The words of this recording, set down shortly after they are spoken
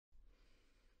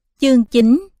Chương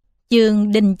 9,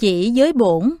 chương đình chỉ giới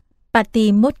bổn,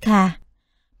 Patimokkha.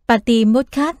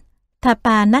 Patimokkha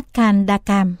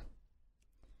Thapanakandakam.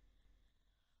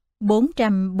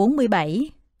 447.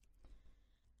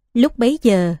 Lúc bấy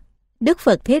giờ, Đức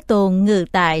Phật Thế Tôn ngự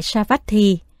tại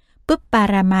Savatthi,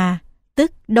 Pupparama,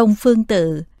 tức Đông Phương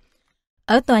Tự,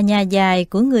 ở tòa nhà dài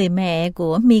của người mẹ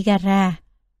của Migara,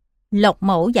 Lộc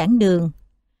Mẫu Giảng Đường.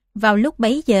 Vào lúc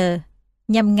bấy giờ,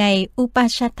 nhằm ngày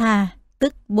Upasatha,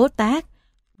 tức Bố Tát,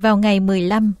 vào ngày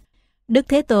 15, Đức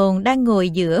Thế Tôn đang ngồi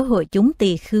giữa hội chúng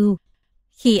tỳ-khưu.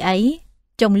 Khi ấy,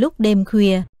 trong lúc đêm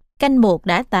khuya, canh một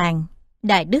đã tàn,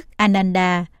 Đại Đức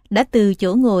Ananda đã từ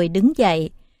chỗ ngồi đứng dậy,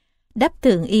 đắp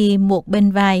thượng y một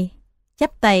bên vai,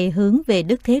 chắp tay hướng về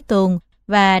Đức Thế Tôn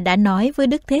và đã nói với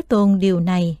Đức Thế Tôn điều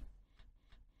này: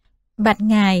 Bạch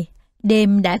Ngài,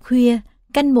 đêm đã khuya,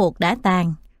 canh một đã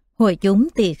tàn, hội chúng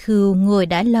tỳ-khưu ngồi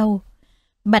đã lâu.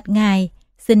 Bạch Ngài,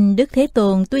 xin Đức Thế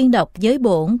Tôn tuyên đọc giới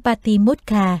bổn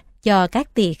Patimokkha cho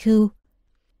các tỳ-khưu.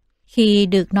 Khi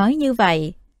được nói như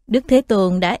vậy, Đức Thế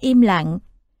Tôn đã im lặng.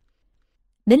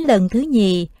 Đến lần thứ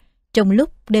nhì, trong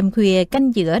lúc đêm khuya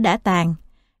canh giữa đã tàn,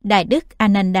 Đại Đức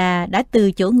Ananda đã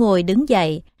từ chỗ ngồi đứng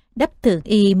dậy, đắp thượng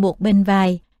y một bên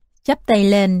vai, chắp tay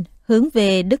lên hướng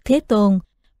về Đức Thế Tôn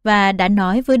và đã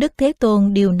nói với Đức Thế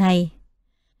Tôn điều này: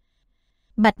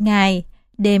 Bạch Ngài,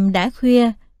 đêm đã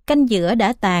khuya, canh giữa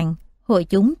đã tàn, hội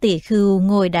chúng tỳ-khưu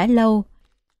ngồi đã lâu.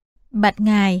 Bạch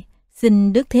Ngài,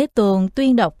 xin Đức Thế Tôn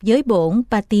tuyên đọc giới bổn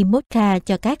Patimokkha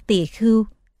cho các tỳ-khưu.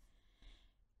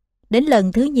 Đến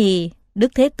lần thứ nhì,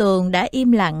 Đức Thế Tôn đã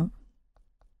im lặng.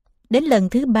 Đến lần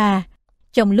thứ ba,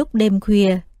 trong lúc đêm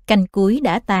khuya, canh cuối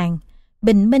đã tàn,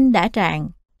 bình minh đã rạng,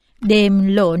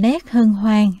 đêm lộ nét hân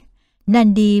hoan,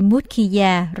 Nandi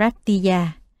Mukhiya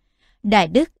Rattiya. Đại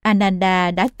Đức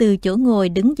Ananda đã từ chỗ ngồi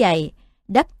đứng dậy,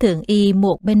 đắp thượng y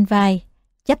một bên vai,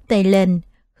 chắp tay lên,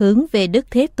 hướng về Đức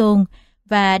Thế Tôn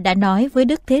và đã nói với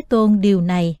Đức Thế Tôn điều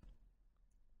này: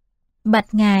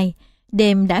 Bạch Ngài,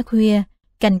 đêm đã khuya,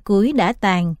 canh cuối đã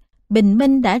tàn, bình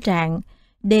minh đã rạng,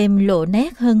 đêm lộ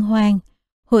nét hân hoan,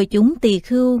 hội chúng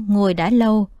tỳ-khưu ngồi đã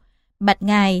lâu. Bạch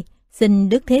Ngài, xin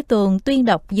Đức Thế Tôn tuyên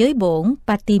đọc giới bổn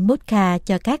Patimokkha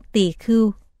cho các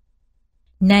tỳ-khưu.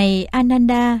 Này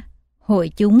Ananda,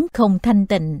 hội chúng không thanh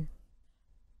tịnh.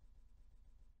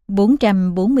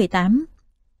 448.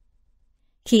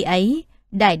 Khi ấy,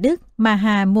 Đại Đức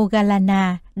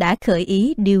Mahamoggallana đã khởi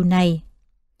ý điều này.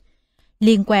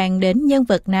 Liên quan đến nhân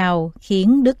vật nào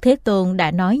khiến Đức Thế Tôn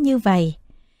đã nói như vậy?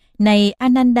 Này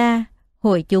Ananda,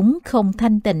 hội chúng không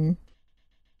thanh tịnh.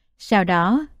 Sau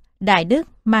đó, Đại Đức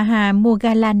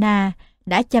Mahamoggallana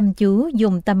đã chăm chú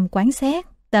dùng tâm quán xét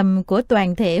tâm của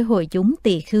toàn thể hội chúng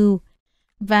tỳ-khưu,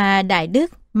 và Đại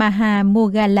Đức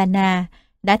Mahamoggallana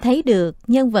đã thấy được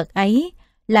nhân vật ấy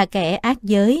là kẻ ác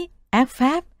giới, ác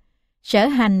pháp, sở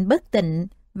hành bất tịnh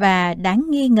và đáng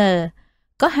nghi ngờ,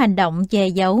 có hành động che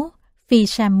giấu, phi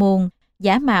sa môn,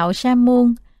 giả mạo sa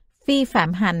môn, phi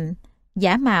phạm hạnh,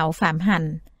 giả mạo phạm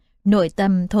hạnh, nội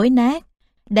tâm thối nát,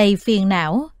 đầy phiền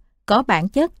não, có bản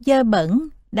chất dơ bẩn,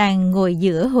 đang ngồi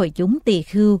giữa hội chúng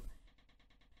tỳ-khưu.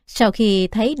 Sau khi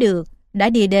thấy được, đã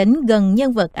đi đến gần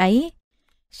nhân vật ấy.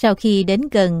 Sau khi đến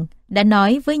gần, đã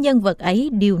nói với nhân vật ấy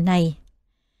điều này: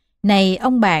 Này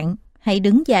ông bạn, hãy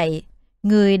đứng dậy,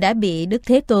 người đã bị Đức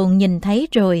Thế Tôn nhìn thấy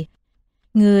rồi.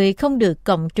 Người không được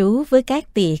cộng trú với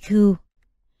các tỳ-khưu.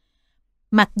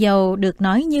 Mặc dầu được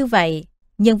nói như vậy,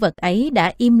 nhân vật ấy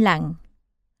đã im lặng.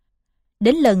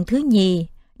 Đến lần thứ nhì,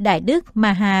 Đại Đức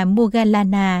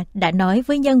Mahamoggallana đã nói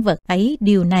với nhân vật ấy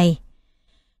điều này: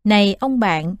 Này ông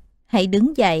bạn, hãy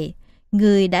đứng dậy,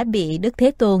 người đã bị Đức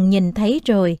Thế Tôn nhìn thấy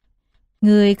rồi.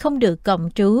 Người không được cộng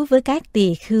trú với các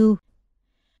tỳ-khưu.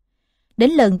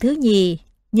 Đến lần thứ nhì,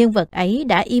 nhân vật ấy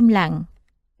đã im lặng.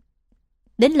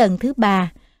 Đến lần thứ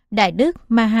ba, Đại Đức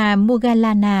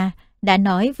Mahamoggallana đã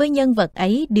nói với nhân vật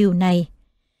ấy điều này: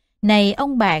 Này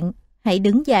ông bạn, hãy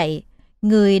đứng dậy,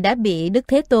 người đã bị Đức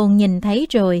Thế Tôn nhìn thấy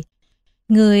rồi.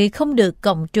 Người không được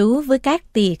cộng trú với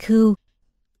các tỳ-khưu.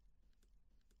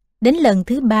 Đến lần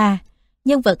thứ ba,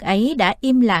 nhân vật ấy đã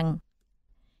im lặng.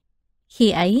 Khi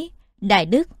ấy, Đại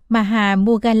Đức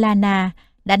Mahamoggallana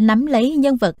đã nắm lấy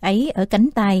nhân vật ấy ở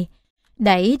cánh tay,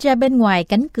 đẩy ra bên ngoài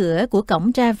cánh cửa của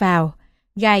cổng ra vào,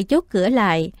 gài chốt cửa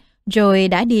lại, rồi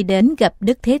đã đi đến gặp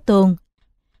Đức Thế Tôn.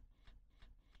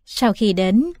 Sau khi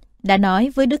đến, đã nói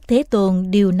với Đức Thế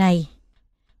Tôn điều này: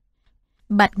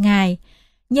 Bạch Ngài,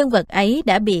 nhân vật ấy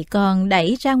đã bị con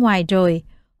đẩy ra ngoài rồi,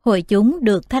 hội chúng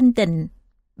được thanh tịnh.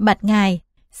 Bạch Ngài,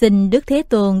 xin Đức Thế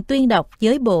Tôn tuyên đọc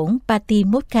giới bổn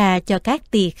Patimokkha cho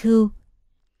các tỳ-khưu.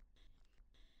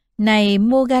 Này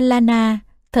Moggallana,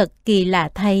 thật kỳ lạ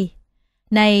thay.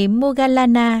 Này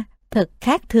Moggallana, thật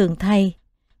khác thường thay.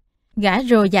 Gã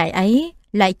rồ dại ấy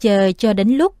lại chờ cho đến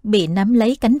lúc bị nắm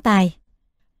lấy cánh tay.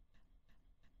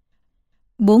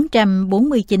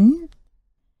 449.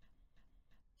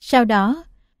 Sau đó,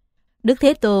 Đức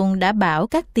Thế Tôn đã bảo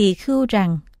các tỳ-khưu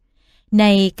rằng: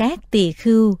 Này các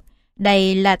tỳ-khưu,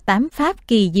 đây là 8 pháp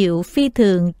kỳ diệu phi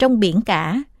thường trong biển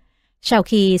cả. Sau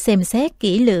khi xem xét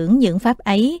kỹ lưỡng những pháp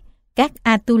ấy, các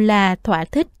Atula thỏa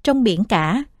thích trong biển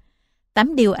cả.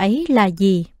 8 điều ấy là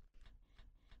gì?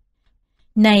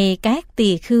 Này các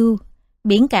tỳ-khưu,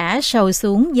 biển cả sâu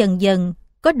xuống dần dần,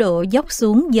 có độ dốc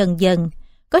xuống dần dần,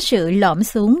 có sự lõm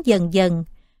xuống dần dần,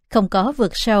 không có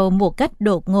vượt sâu một cách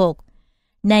đột ngột.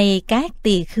 Này các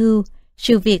tỳ-khưu,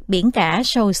 sự việc biển cả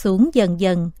sâu xuống dần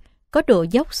dần, có độ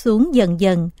dốc xuống dần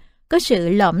dần, có sự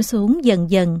lõm xuống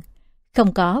dần dần,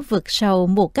 không có vượt sâu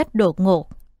một cách đột ngột.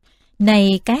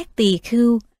 Này các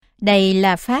tỳ-khưu, đây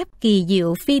là pháp kỳ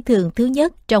diệu phi thường thứ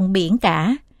nhất trong biển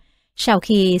cả. Sau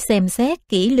khi xem xét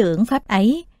kỹ lưỡng pháp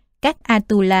ấy, các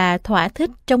Atula thỏa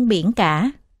thích trong biển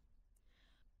cả.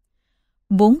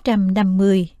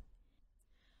 450.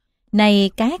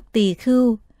 Này các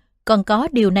tỳ-khưu, còn có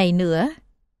điều này nữa.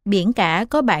 Biển cả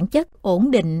có bản chất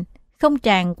ổn định, không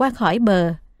tràn qua khỏi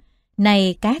bờ.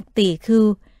 Này các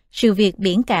tỳ-khưu, sự việc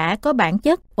biển cả có bản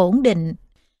chất ổn định,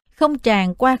 không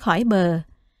tràn qua khỏi bờ.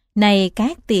 Này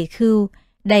các tỳ-khưu,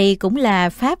 đây cũng là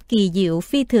pháp kỳ diệu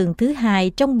phi thường thứ hai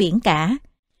trong biển cả.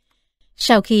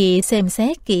 Sau khi xem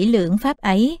xét kỹ lưỡng pháp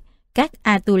ấy, các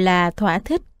Atula thỏa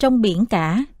thích trong biển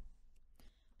cả.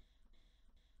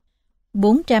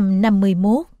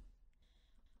 451.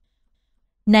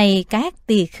 Này các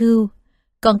tỳ-khưu,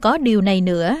 còn có điều này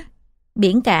nữa.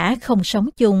 Biển cả không sống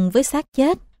chung với xác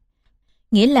chết.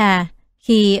 Nghĩa là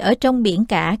khi ở trong biển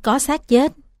cả có xác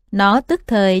chết, nó tức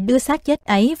thời đưa xác chết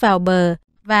ấy vào bờ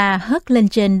và hất lên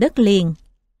trên đất liền.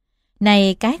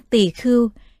 Này các tỳ-khưu,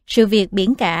 sự việc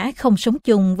biển cả không sống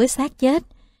chung với xác chết,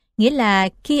 nghĩa là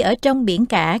khi ở trong biển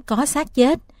cả có xác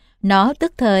chết, nó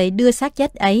tức thời đưa xác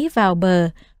chết ấy vào bờ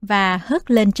và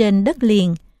hất lên trên đất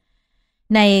liền.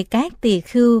 Này các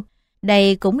tỳ-khưu,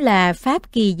 đây cũng là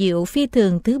pháp kỳ diệu phi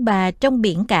thường thứ ba trong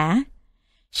biển cả.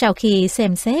 Sau khi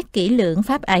xem xét kỹ lưỡng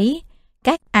pháp ấy,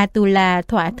 các Atula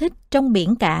thỏa thích trong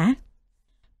biển cả.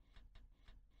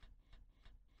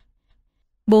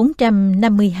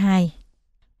 452.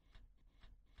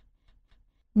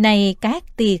 Này các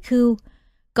tỳ-khưu,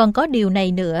 còn có điều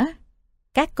này nữa.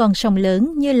 Các con sông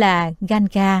lớn như là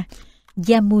Ganga,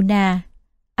 Yamuna,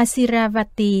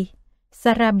 Asiravati,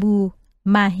 Sarabu,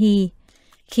 Mahi,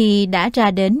 khi đã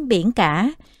ra đến biển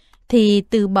cả, thì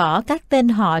từ bỏ các tên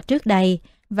họ trước đây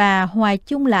và hòa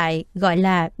chung lại gọi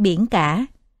là biển cả.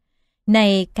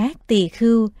 Này các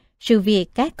tỳ-khưu, sự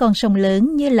việc các con sông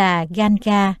lớn như là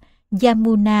Ganga,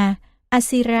 Yamuna,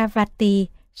 Asiravati,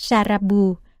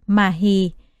 Sarabu,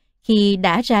 Mahi, khi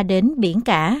đã ra đến biển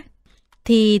cả,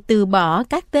 thì từ bỏ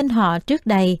các tên họ trước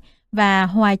đây và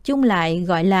hòa chung lại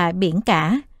gọi là biển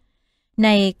cả.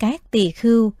 Này các tỳ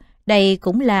khưu, đây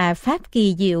cũng là pháp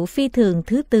kỳ diệu phi thường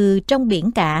thứ tư trong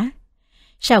biển cả.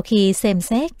 Sau khi xem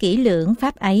xét kỹ lưỡng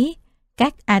pháp ấy,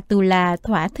 các Atula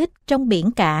thỏa thích trong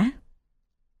biển cả.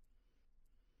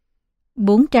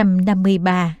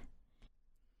 453.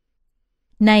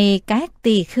 Này các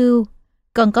tỳ khưu,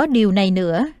 còn có điều này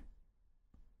nữa.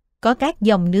 Có các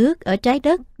dòng nước ở trái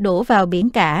đất đổ vào biển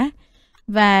cả,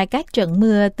 và các trận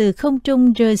mưa từ không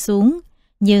trung rơi xuống,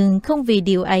 nhưng không vì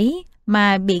điều ấy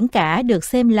mà biển cả được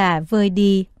xem là vơi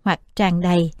đi hoặc tràn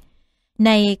đầy.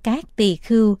 Này các tỳ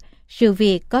khưu, sự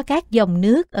việc có các dòng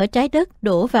nước ở trái đất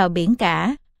đổ vào biển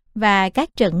cả, và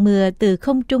các trận mưa từ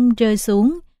không trung rơi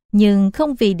xuống, nhưng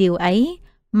không vì điều ấy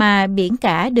mà biển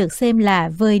cả được xem là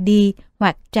vơi đi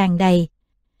hoặc tràn đầy.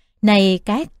 Này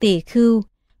các tỳ khưu,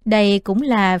 đây cũng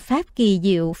là pháp kỳ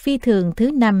diệu phi thường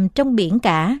thứ năm trong biển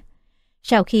cả.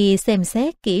 Sau khi xem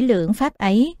xét kỹ lưỡng pháp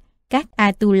ấy, các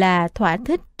Atula thỏa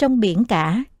thích trong biển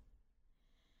cả.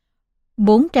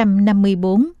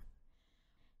 454.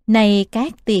 Này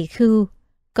các tỳ khưu,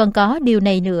 còn có điều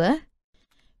này nữa.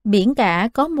 Biển cả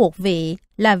có một vị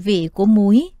là vị của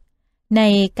muối.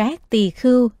 Này các tỳ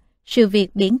khưu, sự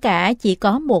việc biển cả chỉ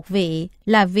có một vị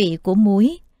là vị của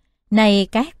muối. Này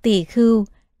các tỳ khưu,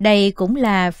 đây cũng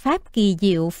là pháp kỳ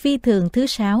diệu phi thường thứ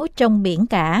sáu trong biển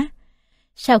cả.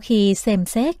 Sau khi xem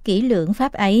xét kỹ lưỡng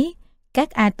pháp ấy,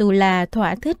 các Atula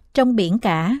thỏa thích trong biển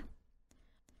cả.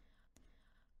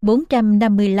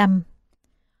 455.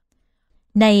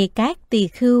 Này các tỳ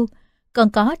khưu, còn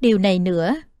có điều này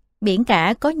nữa. Biển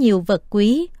cả có nhiều vật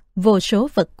quý, vô số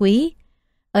vật quý.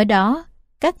 Ở đó,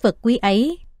 các vật quý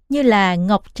ấy như là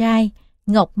ngọc trai,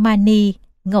 ngọc mani,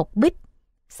 ngọc bích,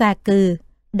 sa cừ,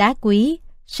 đá quý,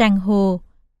 san hô,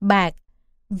 bạc,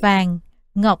 vàng,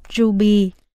 ngọc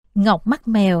ruby, ngọc mắt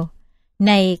mèo.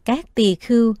 Này các tỳ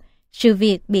khưu, sự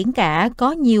việc biển cả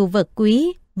có nhiều vật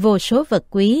quý, vô số vật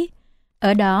quý.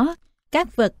 Ở đó,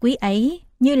 các vật quý ấy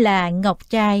như là ngọc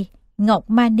trai, ngọc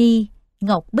mani,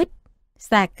 ngọc bích,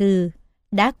 xà cừ,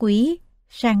 đá quý,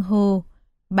 san hô,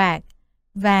 bạc,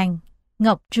 vàng,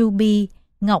 ngọc ruby,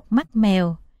 ngọc mắt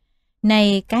mèo.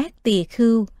 Này các tỳ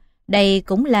khưu, đây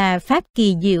cũng là pháp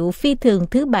kỳ diệu phi thường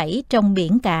thứ 7 trong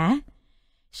biển cả.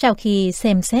 Sau khi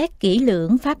xem xét kỹ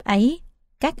lưỡng pháp ấy,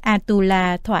 các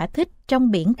Atula thỏa thích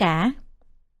trong biển cả.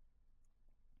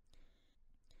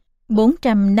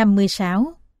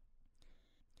 456.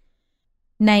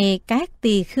 Này các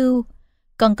tỳ khưu,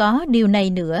 còn có điều này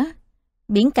nữa.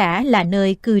 Biển cả là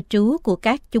nơi cư trú của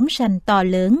các chúng sanh to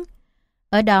lớn.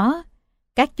 Ở đó,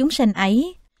 các chúng sanh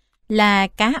ấy là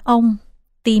cá ông,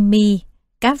 timi,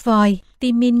 cá voi,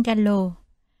 timingalo,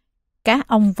 cá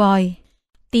ông voi,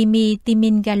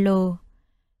 timingalo,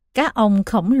 cá ông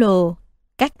khổng lồ,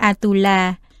 các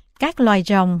Atula, các loài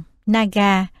rồng,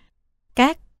 naga,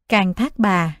 các càng thác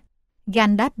bà,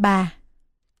 Gandhapa.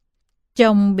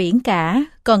 Trong biển cả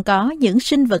còn có những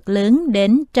sinh vật lớn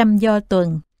đến 100 do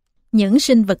tuần, những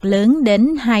sinh vật lớn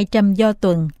đến 200 do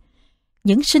tuần,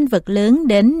 những sinh vật lớn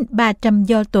đến 300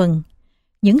 do tuần,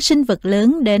 những sinh vật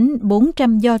lớn đến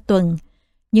 400 do tuần,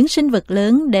 những sinh vật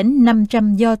lớn đến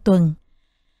 500 do tuần.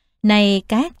 Này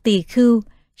các tỳ khưu,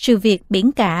 sự việc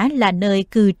biển cả là nơi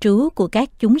cư trú của các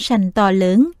chúng sanh to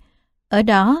lớn. Ở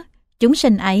đó, chúng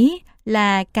sanh ấy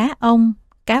là cá ông,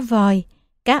 cá voi,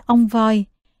 cá ông voi,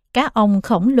 cá ông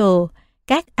khổng lồ,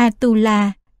 các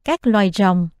Atula, các loài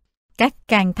rồng, các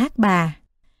càng thác bà.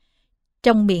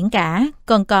 Trong biển cả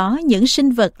còn có những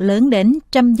sinh vật lớn đến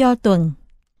 100 do tuần,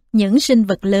 những sinh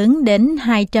vật lớn đến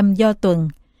 200 do tuần,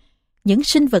 những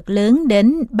sinh vật lớn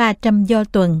đến 300 do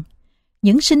tuần,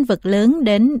 những sinh vật lớn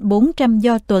đến 400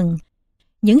 do tuần,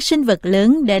 những sinh vật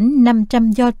lớn đến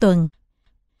 500 do tuần.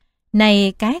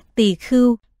 Này các tỳ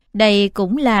khưu, đây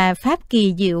cũng là pháp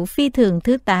kỳ diệu phi thường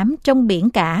thứ 8 trong biển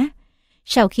cả.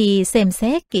 Sau khi xem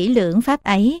xét kỹ lưỡng pháp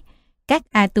ấy,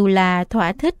 các Atula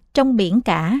thỏa thích trong biển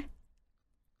cả.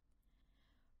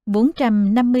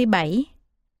 457.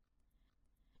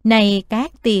 Này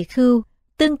các tỳ khưu,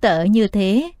 tương tự như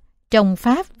thế, trong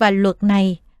pháp và luật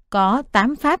này có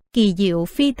 8 pháp kỳ diệu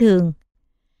phi thường.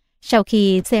 Sau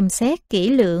khi xem xét kỹ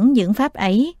lưỡng những pháp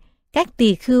ấy, các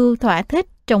tỳ khưu thỏa thích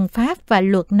trong pháp và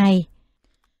luật này.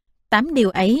 8 điều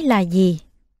ấy là gì?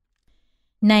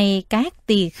 Này các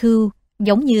tỳ khưu,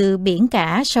 giống như biển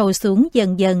cả sâu xuống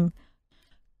dần dần,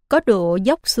 có độ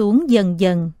dốc xuống dần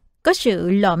dần, có sự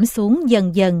lõm xuống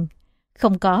dần dần,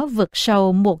 không có vực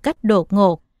sâu một cách đột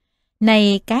ngột.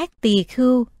 Này các tỳ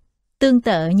khưu, tương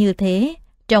tự như thế,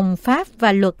 trong pháp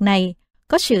và luật này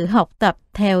có sự học tập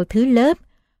theo thứ lớp,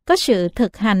 có sự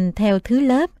thực hành theo thứ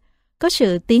lớp, có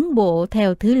sự tiến bộ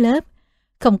theo thứ lớp,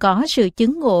 không có sự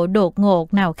chứng ngộ đột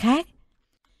ngột nào khác.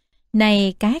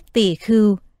 Này các tỳ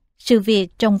khưu, sự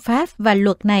việc trong pháp và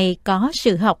luật này có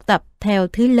sự học tập theo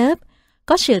thứ lớp,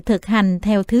 có sự thực hành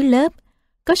theo thứ lớp,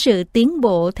 có sự tiến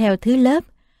bộ theo thứ lớp,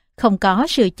 không có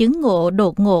sự chứng ngộ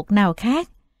đột ngột nào khác.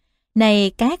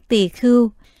 Này các tỳ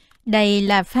khưu, đây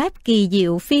là pháp kỳ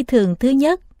diệu phi thường thứ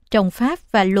nhất trong pháp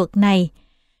và luật này.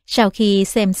 Sau khi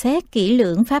xem xét kỹ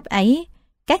lưỡng pháp ấy,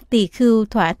 các tỳ khưu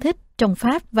thỏa thích trong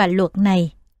pháp và luật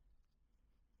này.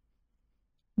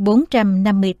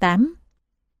 458.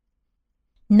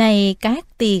 Này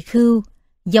các tỳ khưu,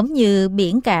 giống như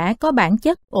biển cả có bản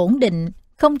chất ổn định,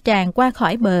 không tràn qua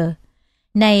khỏi bờ.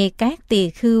 Này các tỳ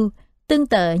khưu, tương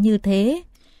tự như thế,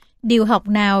 điều học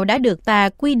nào đã được ta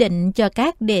quy định cho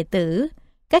các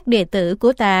đệ tử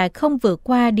của ta không vượt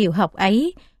qua điều học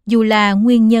ấy, dù là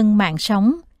nguyên nhân mạng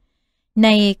sống.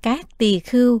 Này các tỳ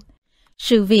khưu,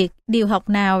 sự việc điều học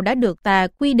nào đã được ta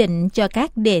quy định cho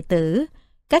các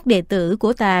đệ tử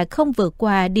của ta không vượt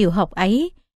qua điều học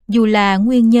ấy, dù là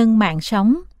nguyên nhân mạng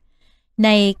sống.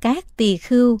 Này các tỳ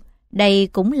khưu, đây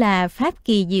cũng là pháp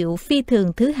kỳ diệu phi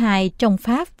thường thứ 2 trong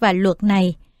pháp và luật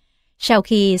này. Sau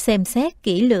khi xem xét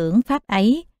kỹ lưỡng pháp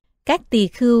ấy, các tỳ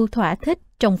khưu thỏa thích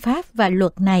trong pháp và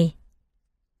luật này.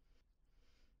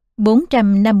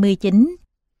 459.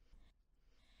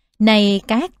 Này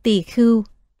các tỳ khưu,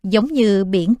 giống như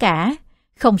biển cả,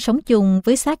 không sống chung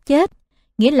với xác chết,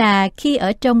 nghĩa là khi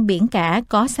ở trong biển cả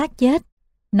có xác chết,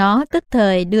 nó tức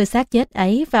thời đưa xác chết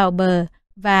ấy vào bờ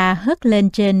và hất lên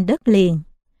trên đất liền.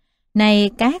 Này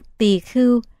các tỳ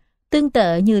khưu, tương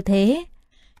tự như thế,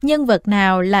 nhân vật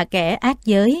nào là kẻ ác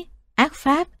giới, ác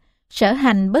pháp, sở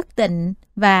hành bất tịnh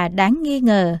và đáng nghi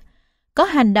ngờ, có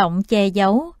hành động che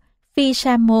giấu, phi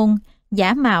sa môn,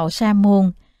 giả mạo sa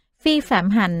môn, phi phạm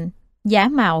hạnh, giả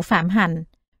mạo phạm hạnh,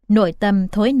 nội tâm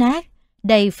thối nát,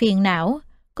 đầy phiền não,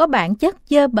 có bản chất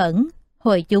dơ bẩn,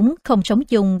 hội chúng không sống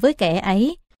chung với kẻ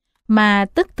ấy, mà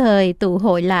tức thời tụ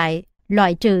hội lại,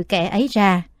 loại trừ kẻ ấy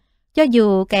ra. Cho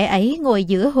dù kẻ ấy ngồi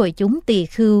giữa hội chúng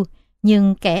tỳ-khưu,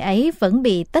 nhưng kẻ ấy vẫn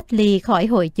bị tách ly khỏi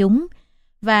hội chúng,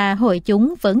 và hội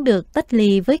chúng vẫn được tách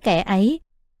ly với kẻ ấy.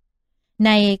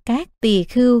 Này các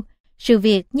tỳ-khưu, sự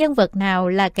việc nhân vật nào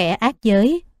là kẻ ác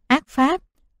giới, ác pháp,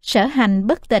 sở hành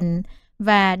bất tịnh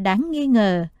và đáng nghi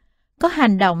ngờ, có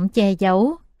hành động che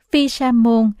giấu, phi sa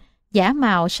môn, giả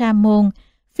mạo sa môn,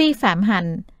 phi phạm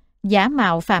hạnh, giả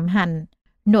mạo phạm hạnh,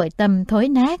 nội tâm thối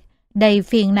nát, đầy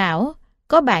phiền não,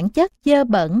 có bản chất dơ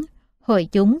bẩn, hội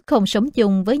chúng không sống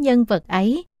chung với nhân vật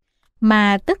ấy,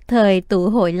 mà tức thời tụ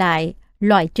hội lại,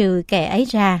 loại trừ kẻ ấy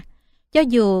ra. Cho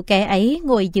dù kẻ ấy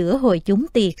ngồi giữa hội chúng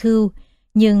tỳ-khưu,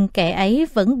 nhưng kẻ ấy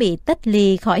vẫn bị tách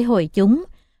ly khỏi hội chúng,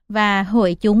 và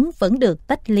hội chúng vẫn được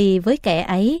tách ly với kẻ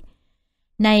ấy.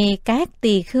 Này các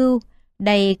tỳ-khưu,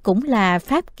 đây cũng là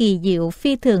pháp kỳ diệu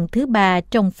phi thường thứ ba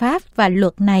trong pháp và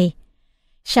luật này.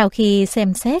 Sau khi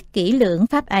xem xét kỹ lưỡng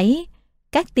pháp ấy,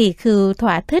 các tỳ-khưu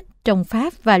thỏa thích trong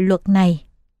pháp và luật này.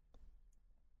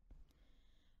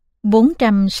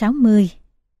 460.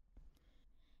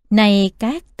 Này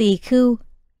các tỳ-khưu,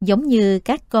 giống như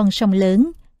các con sông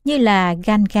lớn như là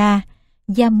Ganga,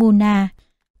 Yamuna,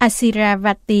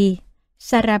 Asiravati,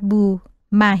 Sarabu,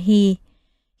 Mahi,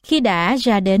 khi đã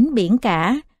ra đến biển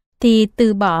cả, thì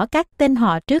từ bỏ các tên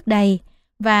họ trước đây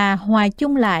và hòa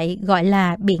chung lại gọi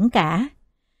là biển cả.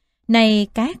 Này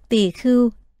các tỳ-khưu,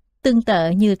 tương tự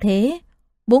như thế,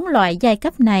 4 loại giai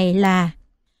cấp này là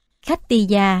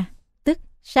Khattiya, tức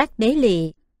sát đế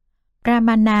lỵ,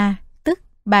 Brahmana, tức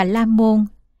bà la môn,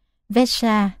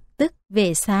 Vaishya, tức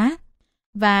vệ xá,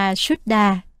 và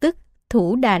Suddha, tức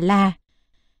thủ đà la.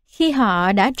 Khi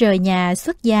họ đã rời nhà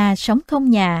xuất gia sống không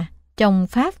nhà, trong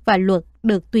pháp và luật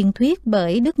được tuyên thuyết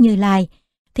bởi Đức Như Lai,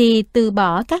 thì từ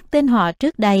bỏ các tên họ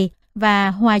trước đây và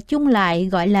hòa chung lại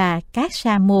gọi là các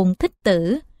sa môn thích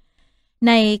tử.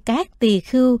 Này các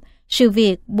tỳ-khưu, sự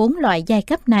việc 4 loại giai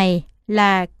cấp này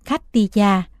là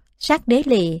Khattiya, sát đế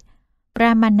lỵ,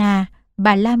 Brahmana,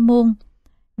 bà la môn,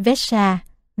 Vaishya,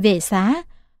 vệ xá,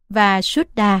 và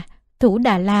Suddha, thủ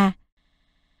đà la.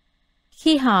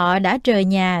 Khi họ đã rời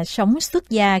nhà sống xuất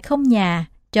gia không nhà,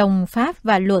 trong pháp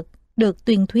và luật được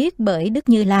tuyên thuyết bởi Đức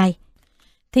Như Lai,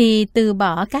 thì từ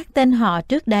bỏ các tên họ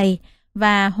trước đây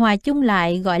và hòa chung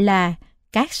lại gọi là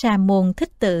các sa môn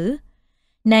thích tử.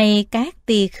 Này các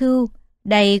tỳ-khưu,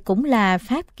 đây cũng là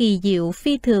pháp kỳ diệu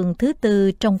phi thường thứ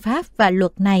tư trong pháp và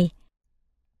luật này.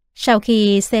 Sau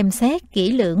khi xem xét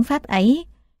kỹ lưỡng pháp ấy,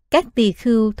 các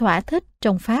tỳ-khưu thỏa thích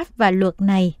trong pháp và luật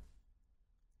này.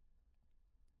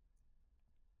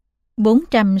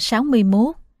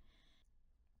 461.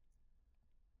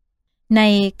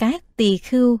 Này các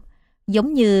tỳ-khưu,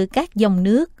 giống như các dòng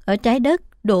nước ở trái đất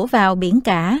đổ vào biển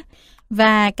cả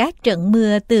và các trận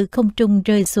mưa từ không trung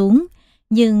rơi xuống,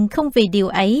 nhưng không vì điều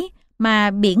ấy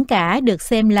mà biển cả được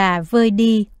xem là vơi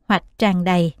đi hoặc tràn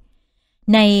đầy.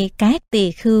 Này các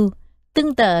tỳ-khưu,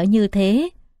 tương tự như thế,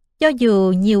 cho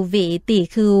dù nhiều vị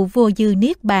tỳ-khưu vô dư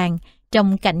niết bàn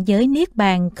trong cảnh giới niết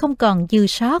bàn không còn dư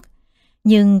sót,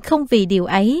 nhưng không vì điều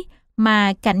ấy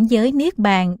mà cảnh giới niết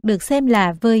bàn được xem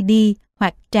là vơi đi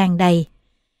hoặc tràn đầy.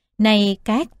 Này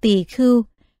các tỳ-khưu,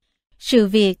 sự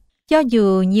việc cho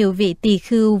dù nhiều vị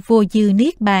tỳ-khưu vô dư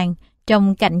niết bàn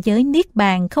trong cảnh giới niết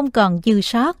bàn không còn dư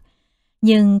sót,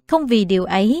 nhưng không vì điều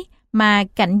ấy mà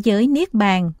cảnh giới niết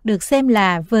bàn được xem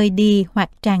là vơi đi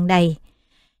hoặc tràn đầy.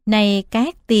 Này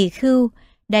các tỳ-khưu,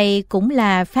 đây cũng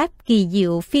là pháp kỳ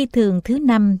diệu phi thường thứ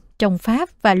 5 trong pháp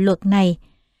và luật này.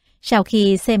 Sau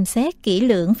khi xem xét kỹ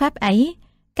lưỡng pháp ấy,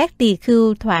 các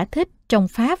tỳ-khưu thỏa thích trong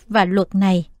pháp và luật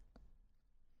này.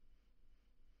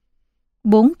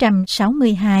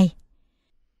 462.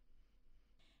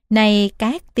 Này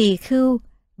các tỳ-khưu,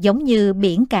 giống như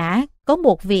biển cả có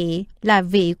một vị là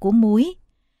vị của muối.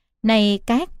 Này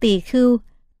các tỳ-khưu,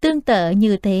 tương tự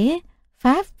như thế,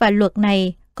 pháp và luật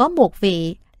này có một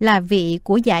vị là vị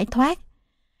của giải thoát.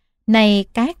 Này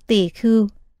các tỳ-khưu,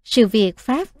 sự việc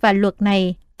pháp và luật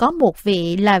này có một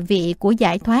vị là vị của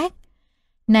giải thoát.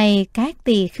 Này các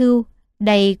tỳ-khưu,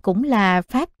 đây cũng là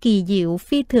pháp kỳ diệu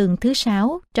phi thường thứ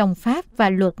 6 trong pháp và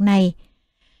luật này.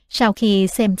 Sau khi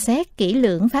xem xét kỹ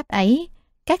lưỡng pháp ấy,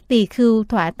 các tỳ-khưu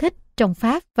thỏa thích trong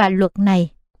pháp và luật này.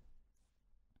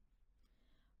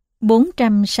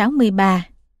 463.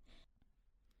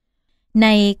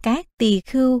 Này các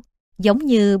tỳ-khưu, giống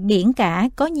như biển cả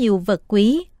có nhiều vật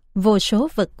quý, vô số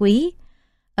vật quý.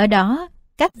 Ở đó,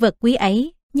 các vật quý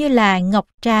ấy như là ngọc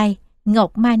trai,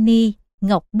 ngọc mani,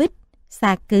 ngọc bích,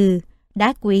 xà cừ,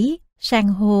 đá quý, san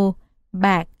hô,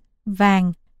 bạc,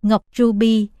 vàng, ngọc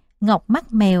ruby, ngọc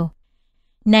mắt mèo.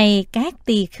 Này các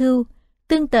tỳ khưu,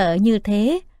 tương tự như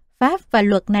thế, pháp và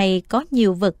luật này có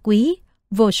nhiều vật quý,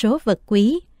 vô số vật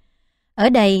quý. Ở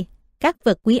đây, các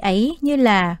vật quý ấy như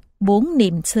là 4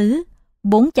 niệm xứ,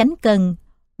 4 chánh cần,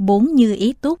 4 như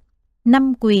ý túc,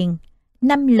 5 quyền,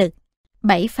 5 lực,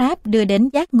 7 pháp đưa đến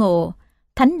giác ngộ,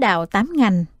 thánh đạo 8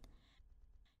 ngành.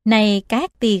 Này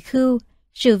các tỳ khưu,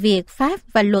 sự việc pháp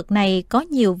và luật này có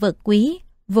nhiều vật quý,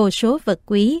 vô số vật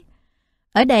quý.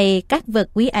 Ở đây các vật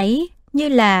quý ấy như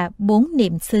là 4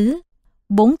 niệm xứ,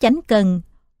 4 chánh cần,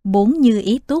 4 như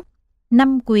ý túc,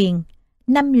 5 quyền,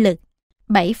 5 lực,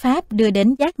 7 pháp đưa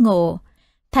đến giác ngộ,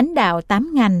 thánh đạo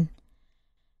 8 ngành.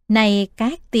 Này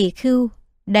các tỳ khưu,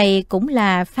 đây cũng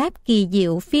là pháp kỳ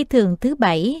diệu phi thường thứ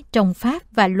 7 trong pháp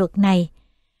và luật này.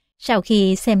 Sau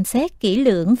khi xem xét kỹ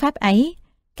lưỡng pháp ấy,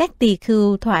 các tỳ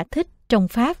khưu thỏa thích trong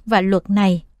pháp và luật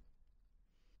này.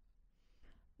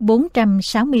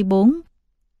 464.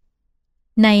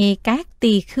 Này các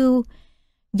tỳ khưu,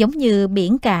 giống như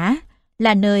biển cả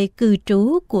là nơi cư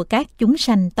trú của các chúng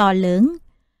sanh to lớn.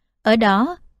 Ở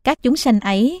đó, các chúng sanh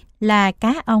ấy là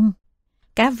cá ong,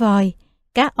 cá voi,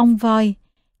 cá ong voi,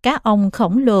 cá ong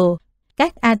khổng lồ,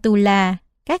 các atula,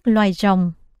 các loài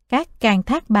rồng, các can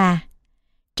thác bà.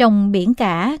 Trong biển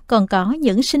cả còn có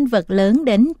những sinh vật lớn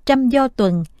đến 100 do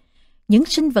tuần, những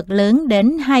sinh vật lớn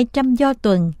đến 200 do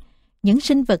tuần, những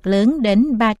sinh vật lớn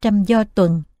đến 300 do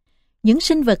tuần, những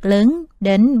sinh vật lớn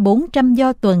đến 400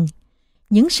 do tuần,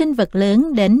 những sinh vật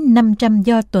lớn đến 500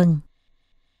 do tuần.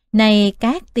 Này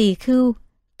các tỳ khưu,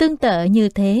 tương tự như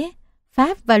thế,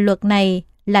 pháp và luật này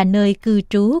là nơi cư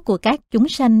trú của các chúng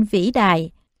sanh vĩ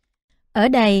đại. Ở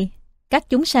đây, các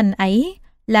chúng sanh ấy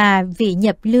là vị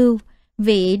nhập lưu,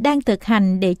 vị đang thực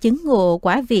hành để chứng ngộ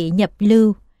quả vị nhập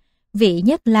lưu, vị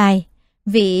nhất lai,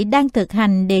 vị đang thực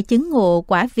hành để chứng ngộ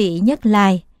quả vị nhất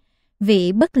lai,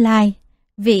 vị bất lai,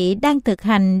 vị đang thực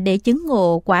hành để chứng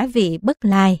ngộ quả vị bất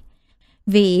lai,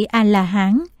 vị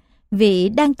A-la-hán, vị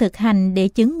đang thực hành để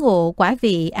chứng ngộ quả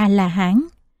vị A-la-hán.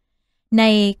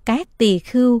 Này các tỳ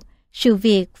khưu, sự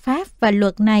việc pháp và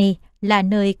luật này là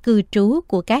nơi cư trú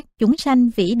của các chúng sanh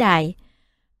vĩ đại.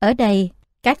 Ở đây,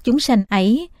 các chúng sanh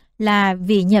ấy là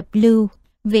vị nhập lưu,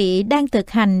 vị đang thực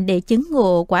hành để chứng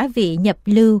ngộ quả vị nhập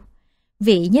lưu,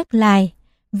 vị nhất lai,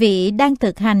 vị đang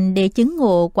thực hành để chứng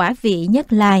ngộ quả vị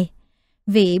nhất lai,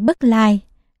 vị bất lai,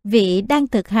 vị đang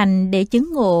thực hành để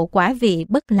chứng ngộ quả vị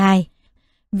bất lai,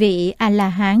 vị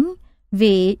A-la-hán,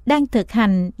 vị đang thực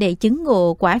hành để chứng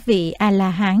ngộ quả vị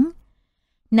A-la-hán.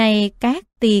 Này các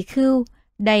tỳ khưu,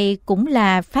 đây cũng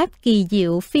là pháp kỳ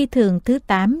diệu phi thường thứ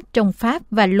 8 trong pháp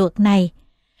và luật này.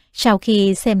 Sau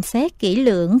khi xem xét kỹ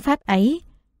lưỡng pháp ấy,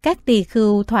 các tỳ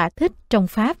khưu thỏa thích trong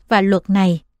pháp và luật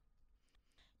này.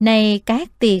 Này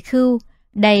các tỳ khưu,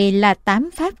 đây là 8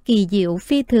 pháp kỳ diệu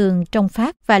phi thường trong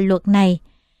pháp và luật này.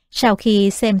 Sau khi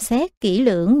xem xét kỹ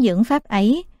lưỡng những pháp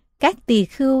ấy, các tỳ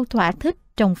khưu thỏa thích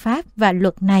trong pháp và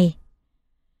luật này.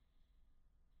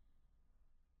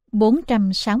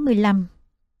 465.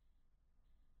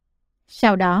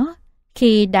 Sau đó,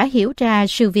 khi đã hiểu ra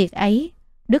sự việc ấy,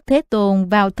 Đức Thế Tôn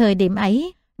vào thời điểm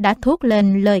ấy đã thốt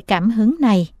lên lời cảm hứng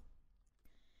này.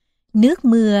 Nước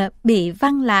mưa bị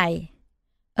văng lại,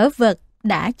 ở vật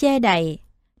đã che đậy.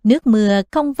 Nước mưa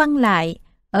không văng lại,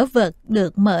 ở vật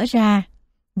được mở ra.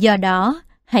 Do đó,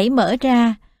 hãy mở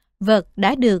ra, vật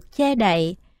đã được che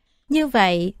đậy. Như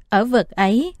vậy, ở vật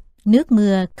ấy, nước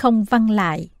mưa không văng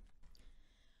lại.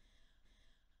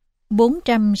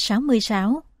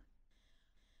 466.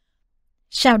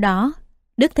 Sau đó,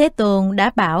 Đức Thế Tôn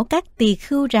đã bảo các tỳ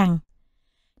khưu rằng: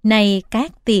 Này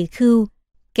các tỳ khưu,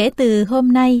 kể từ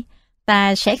hôm nay,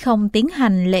 ta sẽ không tiến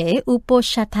hành lễ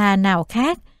Uposatha nào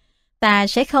khác. Ta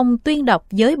sẽ không tuyên đọc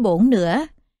giới bổn nữa.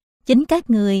 Chính các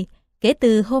người, kể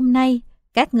từ hôm nay,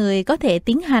 các người có thể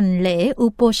tiến hành lễ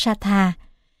Uposatha.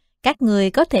 Các người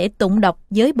có thể tụng đọc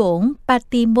giới bổn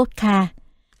Patimokkha.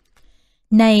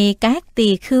 Này các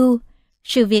tỳ khưu,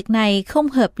 sự việc này không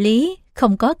hợp lý,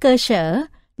 không có cơ sở,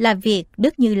 là việc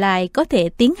Đức Như Lai có thể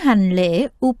tiến hành lễ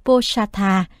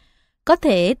Uposatha, có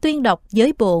thể tuyên đọc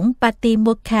giới bổn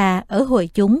Patimokkha ở hội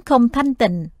chúng không thanh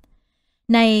tịnh.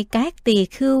 Này các tỳ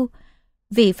khưu,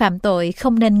 vị phạm tội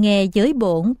không nên nghe giới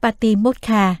bổn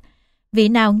Patimokkha. Vị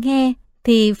nào nghe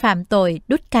thì phạm tội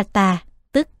Dukkata,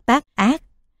 tức tác ác.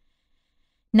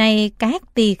 Này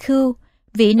các tỳ khưu,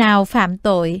 vị nào phạm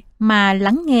tội mà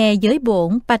lắng nghe giới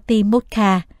bổn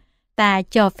Patimokkha, ta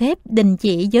cho phép đình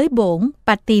chỉ giới bổn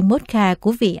Patimokkha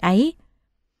của vị ấy.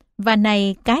 Và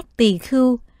này các tỳ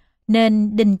khưu,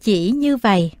 nên đình chỉ như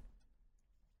vậy.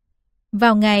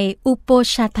 Vào ngày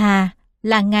Uposatha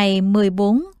là ngày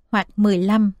 14 hoặc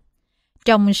 15.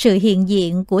 Trong sự hiện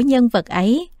diện của nhân vật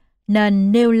ấy,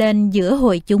 nên nêu lên giữa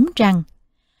hội chúng rằng: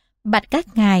 Bạch các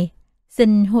ngài,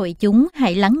 xin hội chúng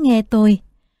hãy lắng nghe tôi.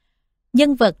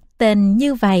 Nhân vật tên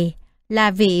như vậy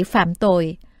là vị phạm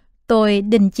tội. Tôi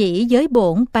đình chỉ giới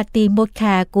bổn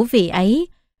Patimokkha của vị ấy.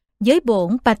 Giới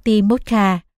bổn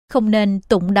Patimokkha không nên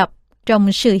tụng đọc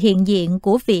trong sự hiện diện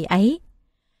của vị ấy.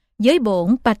 Giới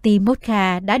bổn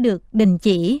Patimokkha đã được đình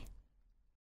chỉ.